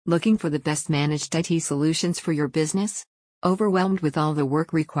Looking for the best managed IT solutions for your business? Overwhelmed with all the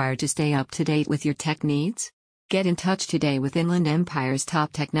work required to stay up to date with your tech needs? Get in touch today with Inland Empire's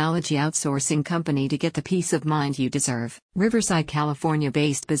top technology outsourcing company to get the peace of mind you deserve. Riverside,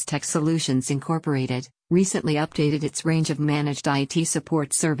 California-based BizTech Solutions Incorporated recently updated its range of managed IT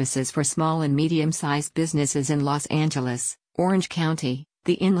support services for small and medium-sized businesses in Los Angeles, Orange County,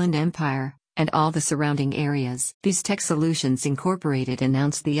 the Inland Empire, and all the surrounding areas. BizTech Solutions Incorporated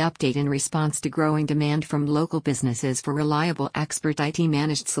announced the update in response to growing demand from local businesses for reliable expert IT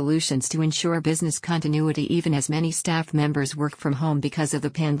managed solutions to ensure business continuity even as many staff members work from home because of the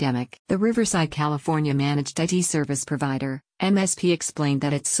pandemic. The Riverside, California managed IT service provider, MSP, explained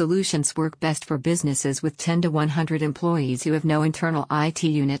that its solutions work best for businesses with 10 to 100 employees who have no internal IT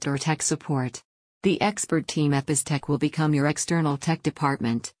unit or tech support. The expert team at BizTech will become your external tech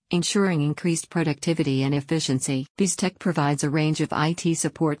department, ensuring increased productivity and efficiency. BizTech provides a range of IT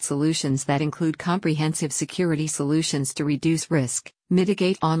support solutions that include comprehensive security solutions to reduce risk,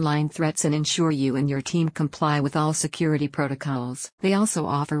 mitigate online threats, and ensure you and your team comply with all security protocols. They also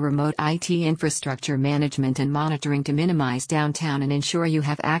offer remote IT infrastructure management and monitoring to minimize downtime and ensure you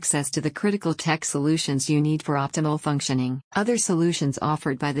have access to the critical tech solutions you need for optimal functioning. Other solutions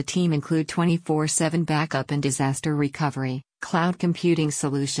offered by the team include 24/7 backup and disaster recovery, cloud computing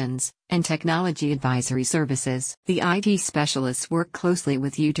solutions, and technology advisory services. The IT specialists work closely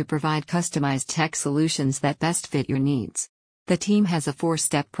with you to provide customized tech solutions that best fit your needs. The team has a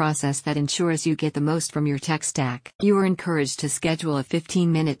 4-step process that ensures you get the most from your tech stack. You are encouraged to schedule a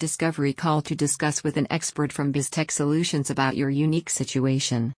 15-minute discovery call to discuss with an expert from BizTech Solutions about your unique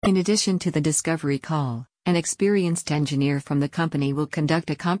situation. In addition to the discovery call, an experienced engineer from the company will conduct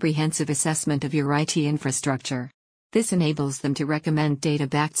a comprehensive assessment of your IT infrastructure. This enables them to recommend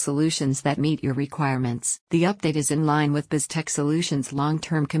data-backed solutions that meet your requirements. The update is in line with BizTech Solutions'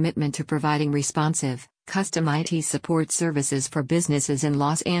 long-term commitment to providing responsive, custom IT support services for businesses in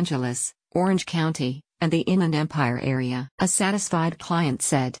Los Angeles, Orange County, and the Inland Empire area. A satisfied client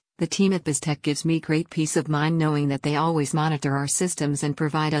said, "The team at BizTech gives me great peace of mind knowing that they always monitor our systems and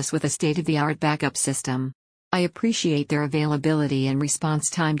provide us with a state-of-the-art backup system. I appreciate their availability and response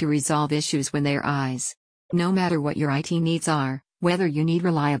time to resolve issues when they arise." No matter what your IT needs are, whether you need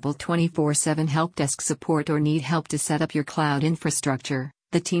reliable 24/7 help desk support or need help to set up your cloud infrastructure,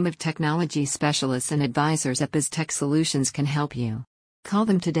 the team of technology specialists and advisors at BizTech Solutions can help you. Call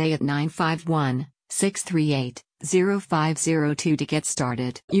them today at 951-638-0502 to get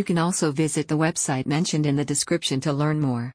started. You can also visit the website mentioned in the description to learn more.